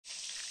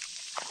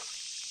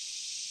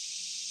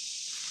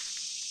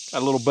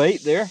Got a little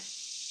bait there.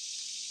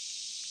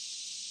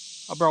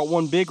 I brought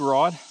one big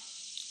rod.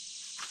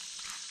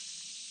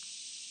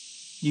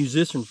 Use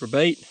this one for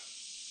bait.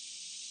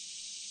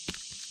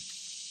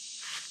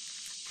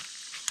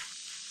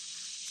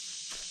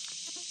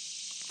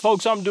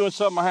 Folks, I'm doing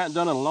something I hadn't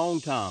done in a long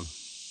time.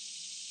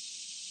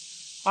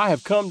 I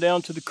have come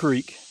down to the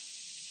creek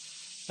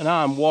and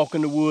I'm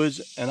walking the woods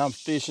and I'm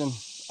fishing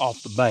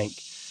off the bank.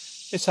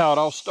 It's how it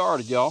all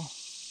started, y'all.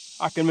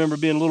 I can remember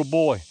being a little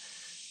boy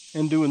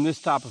and doing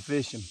this type of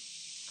fishing.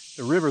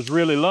 The river's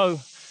really low,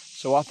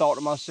 so I thought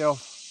to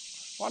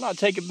myself, why not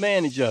take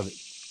advantage of it?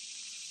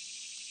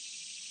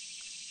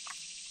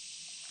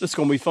 This is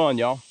gonna be fun,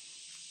 y'all.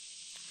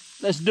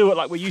 Let's do it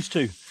like we used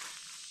to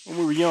when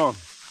we were young.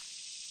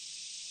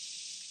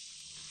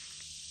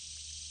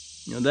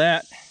 You know,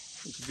 that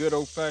is a good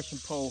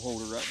old-fashioned pole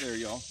holder right there,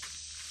 y'all.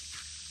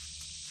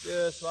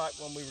 Just like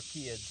when we were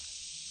kids.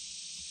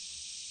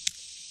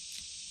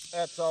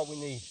 That's all we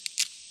need.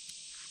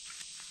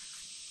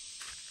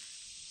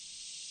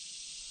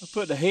 I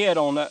put the head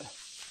on that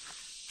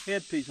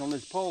headpiece on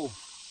this pole.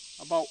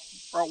 I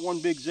brought one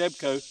big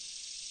Zebco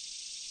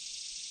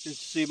just to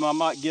see if I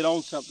might get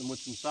on something with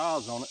some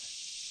size on it.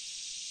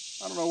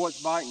 I don't know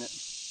what's biting it.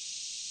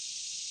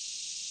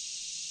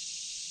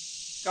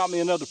 Got me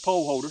another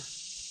pole holder.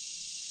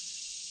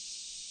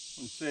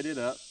 And set it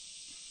up.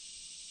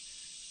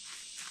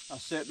 I'll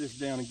set this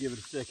down and give it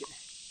a second.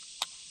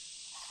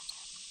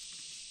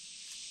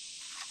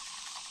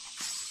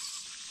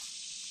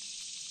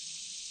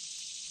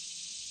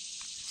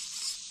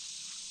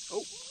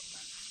 Oh,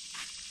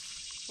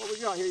 what we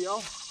got here,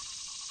 y'all?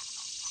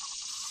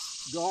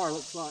 Gar,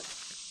 looks like.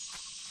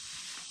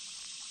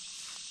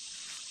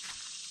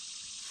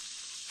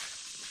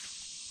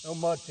 No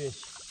mudfish.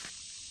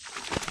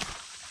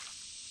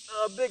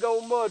 A big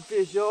old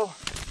mudfish, y'all.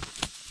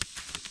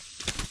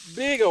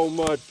 Big old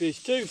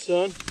mudfish too,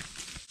 son.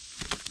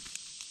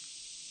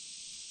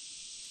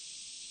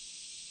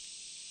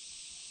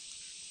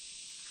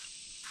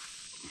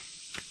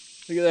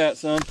 Look at that,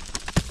 son.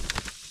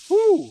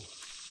 Whoo!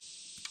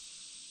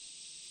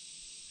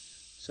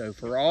 So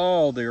for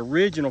all the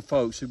original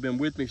folks who've been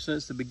with me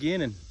since the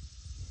beginning,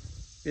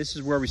 this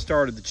is where we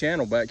started the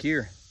channel, back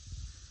here.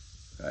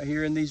 Right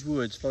here in these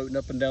woods, floating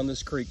up and down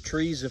this creek.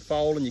 Trees have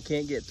fallen, you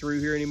can't get through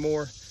here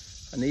anymore.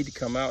 I need to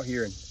come out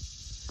here and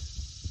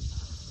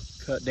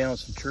cut down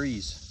some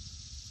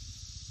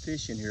trees.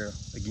 Fishing here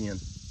again.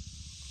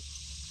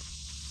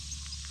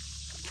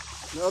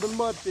 Another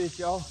mudfish,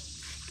 y'all.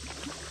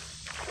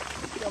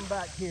 Come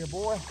back here,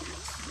 boy.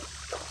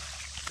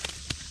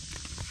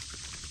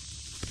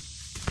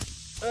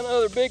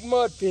 Another big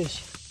mudfish.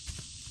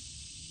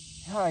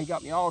 Oh, he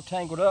got me all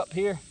tangled up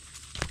here.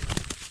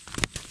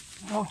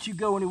 Don't you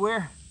go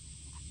anywhere.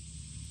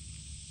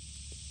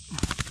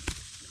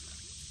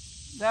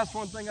 That's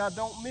one thing I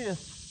don't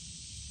miss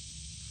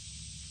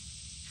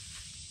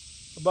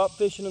about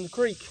fishing in the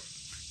creek,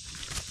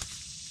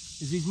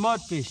 is these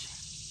mudfish.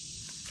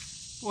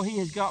 Well, he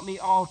has got me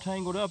all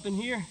tangled up in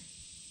here.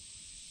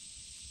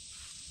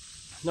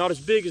 Not as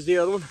big as the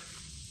other one.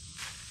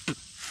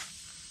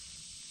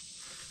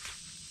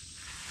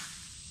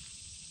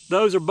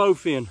 Those are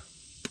bowfin.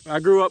 I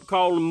grew up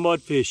calling them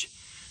mudfish.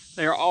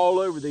 They are all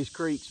over these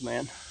creeks,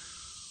 man.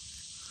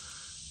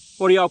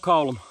 What do y'all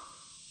call them?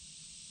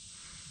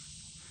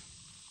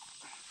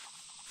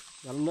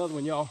 Got another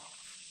one, y'all.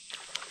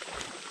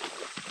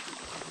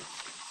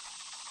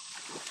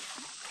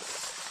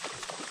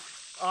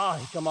 Ah,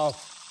 he come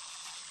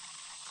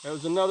off. There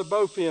was another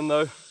bowfin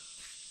though.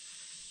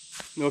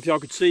 I don't know if y'all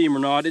could see him or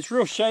not. It's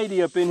real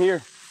shady up in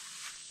here.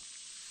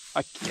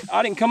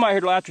 I didn't come out here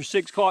till after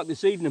 6 o'clock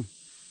this evening.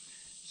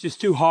 It's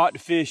just too hot to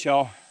fish,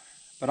 y'all.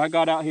 But I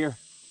got out here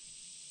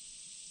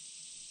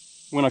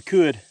when I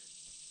could.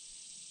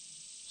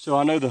 So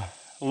I know the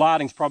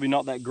lighting's probably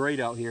not that great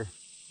out here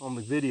on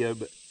the video,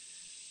 but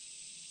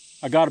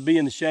I gotta be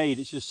in the shade.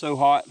 It's just so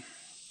hot.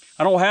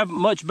 I don't have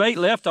much bait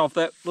left off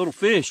that little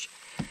fish.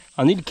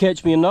 I need to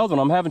catch me another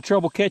one. I'm having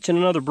trouble catching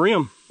another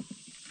brim.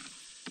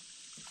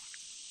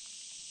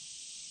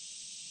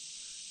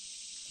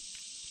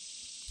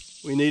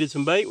 We needed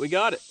some bait, we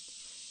got it.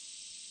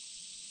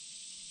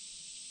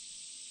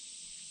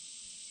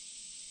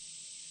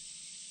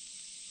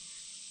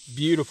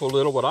 Beautiful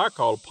little, what I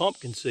call a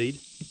pumpkin seed.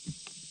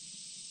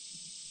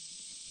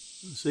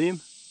 You see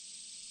him?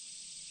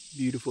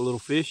 Beautiful little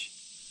fish.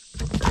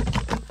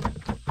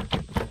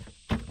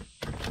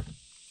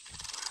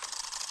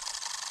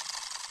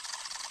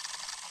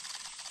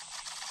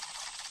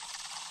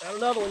 Got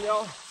another one,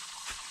 y'all.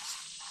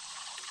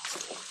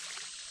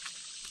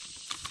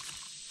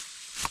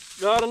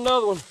 Got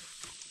another one.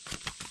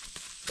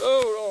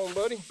 Hold on,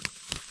 buddy.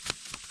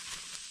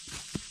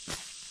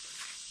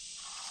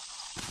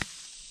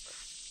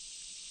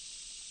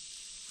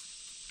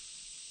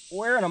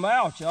 Wearing them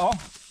out, y'all.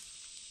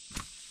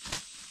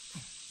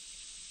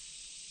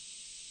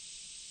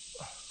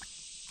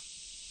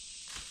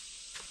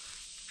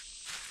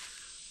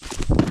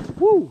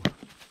 Woo!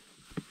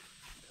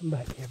 Come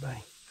back here,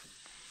 buddy.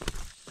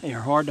 They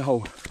are hard to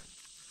hold.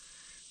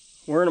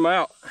 Wearing them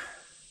out.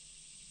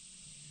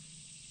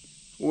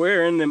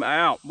 Wearing them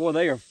out. Boy,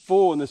 they are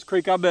full in this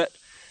creek. I bet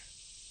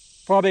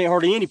probably ain't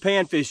hardly any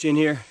panfish in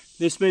here.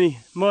 This many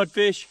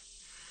mudfish.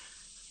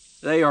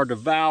 They are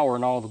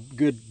devouring all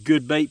the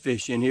good bait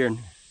fish in here and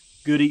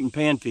good eating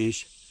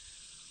panfish.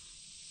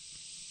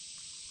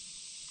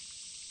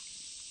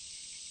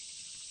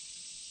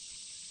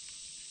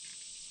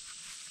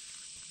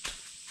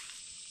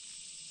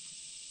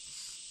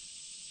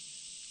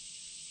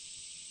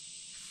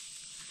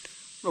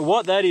 I don't know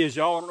what that is,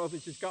 y'all. I don't know if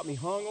it's just got me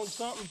hung on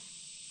something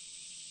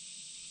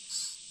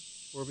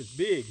or if it's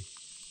big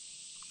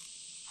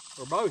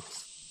or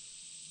both.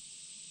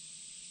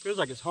 Feels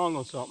like it's hung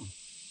on something.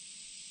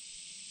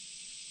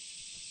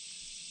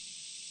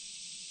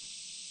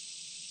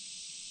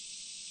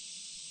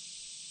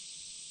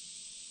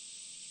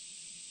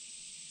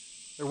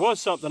 There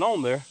was something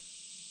on there.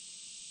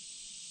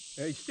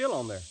 Yeah, he's still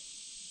on there.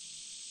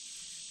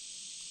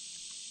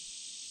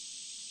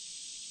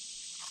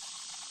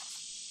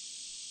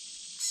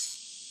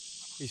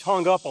 He's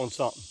hung up on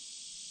something.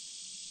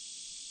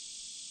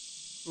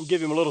 We'll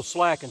give him a little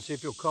slack and see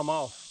if he'll come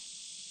off.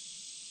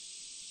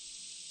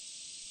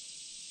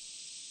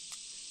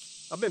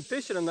 I've been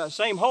fishing in that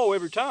same hole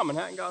every time and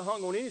haven't got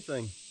hung on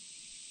anything.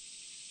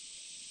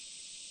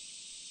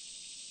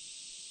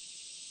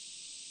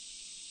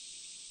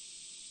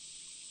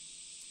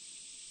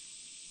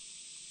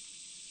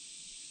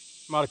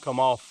 Might have come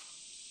off.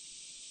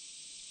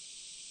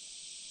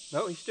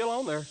 No, he's still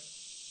on there.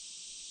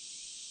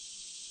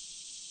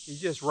 He's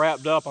just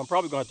wrapped up. I'm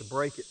probably going to have to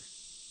break it.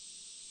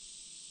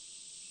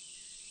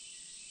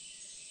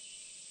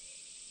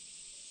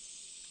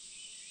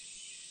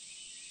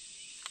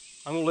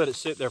 I'm going to let it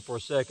sit there for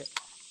a second.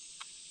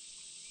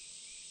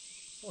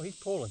 Oh, he's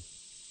pulling.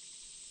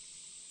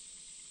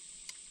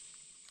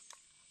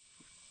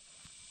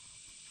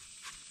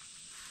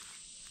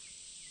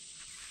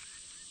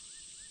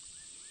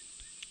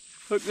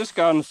 Look, this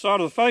guy on the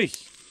side of the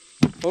face.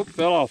 Oh,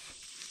 fell off.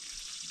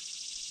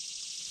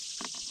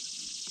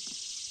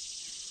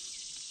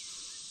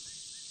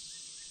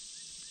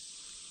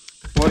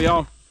 Well,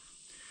 y'all,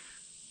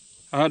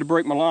 I had to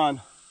break my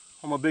line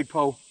on my big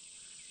pole.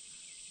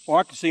 Well,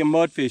 I can see a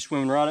mudfish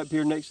swimming right up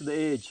here next to the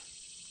edge.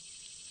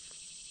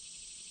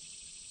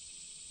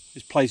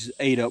 This place is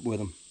ate up with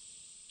them.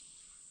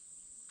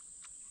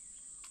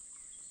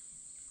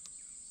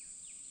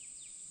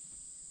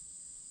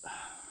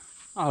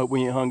 I hope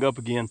we ain't hung up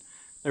again.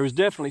 There was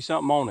definitely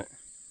something on it.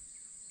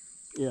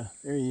 Yeah,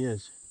 there he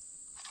is.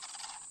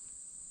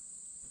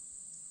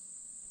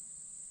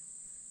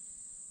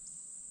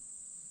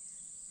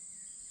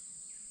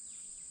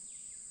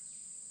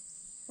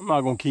 I'm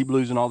not going to keep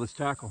losing all this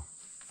tackle.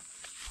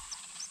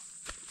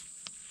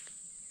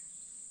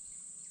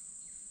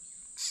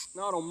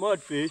 Not on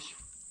mudfish.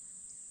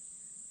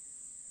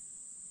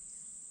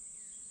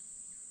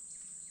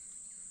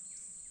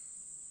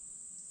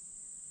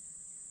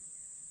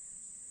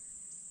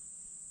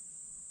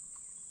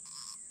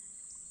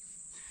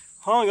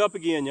 Hung up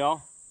again,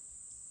 y'all.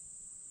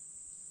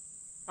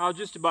 I'll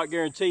just about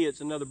guarantee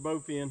it's another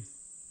bowfin.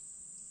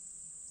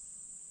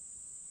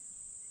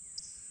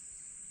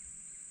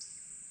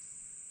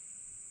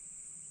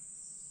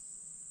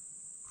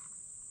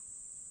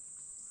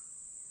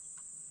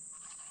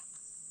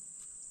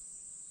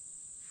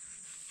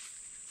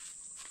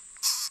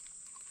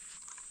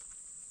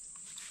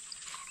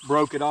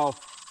 Broke it off.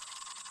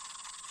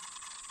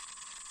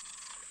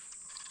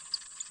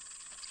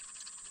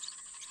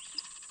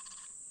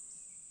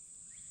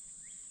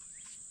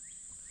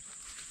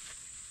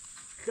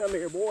 Come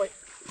here, boy.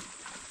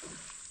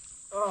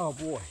 Oh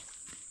boy.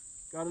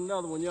 Got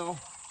another one, y'all.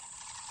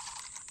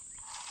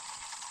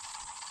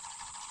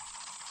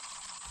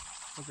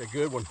 That's a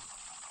good one.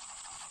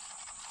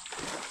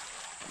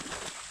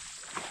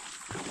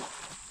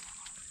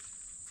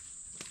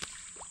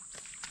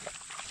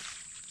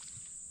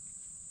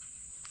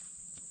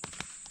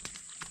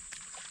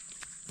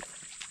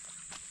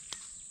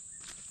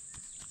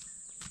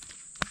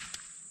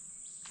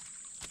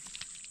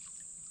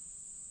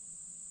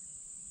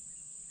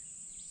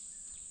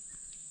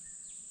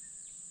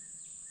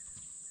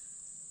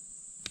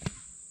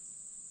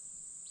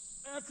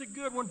 That's a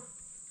good one.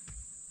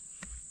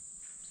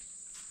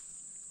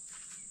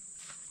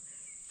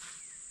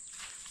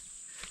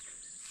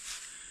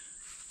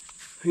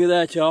 Look at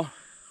that, y'all.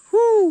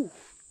 Whoo!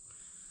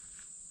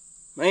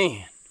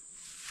 Man.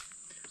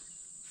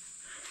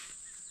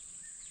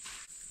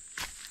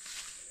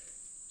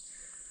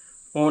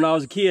 Well, when I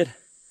was a kid,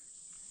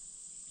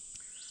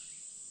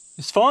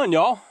 it's fun,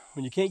 y'all.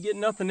 When you can't get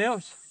nothing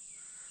else,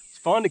 it's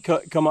fun to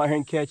come out here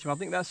and catch them. I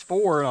think that's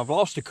 4, and I've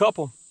lost a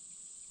couple.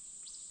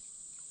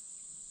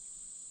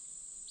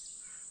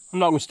 I'm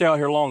not going to stay out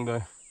here long,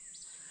 though.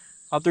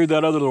 I threw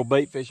that other little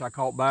bait fish I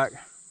caught back.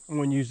 I'm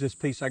going to use this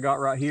piece I got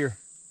right here.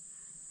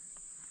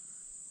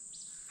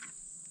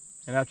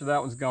 And after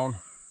that one's gone,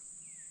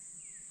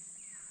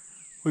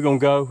 we're going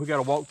to go. We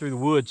got to walk through the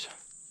woods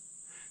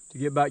to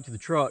get back to the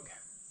truck.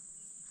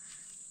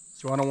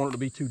 So I don't want it to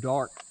be too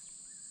dark.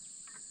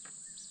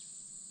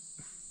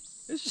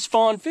 This is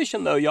fun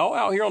fishing though, y'all,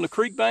 out here on the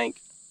creek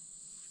bank.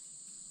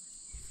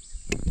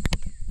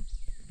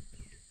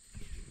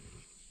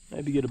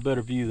 Maybe get a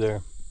better view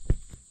there.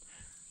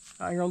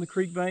 Out here on the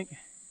creek bank,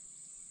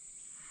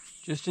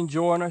 just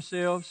enjoying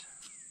ourselves.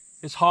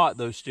 It's hot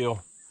though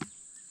still.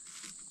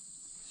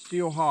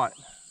 Still hot.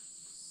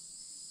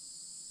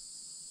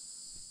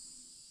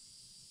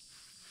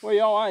 Well,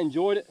 y'all, I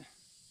enjoyed it.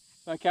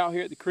 Back out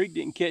here at the creek,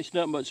 didn't catch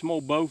nothing but some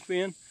old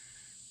bowfin,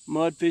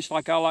 mudfish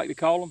like I like to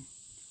call them.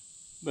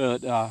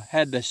 But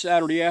had the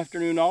Saturday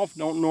afternoon off,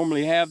 don't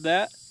normally have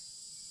that.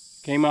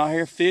 Came out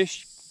here,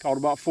 fished, caught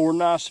about 4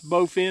 nice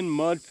bowfin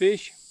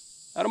mudfish.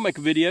 That'll make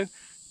a video.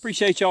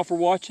 Appreciate y'all for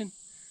watching.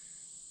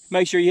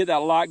 Make sure you hit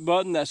that like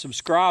button, that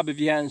subscribe if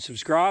you hadn't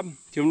subscribed.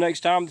 Till next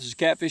time, this is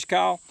Catfish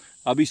Kyle.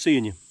 I'll be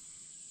seeing you.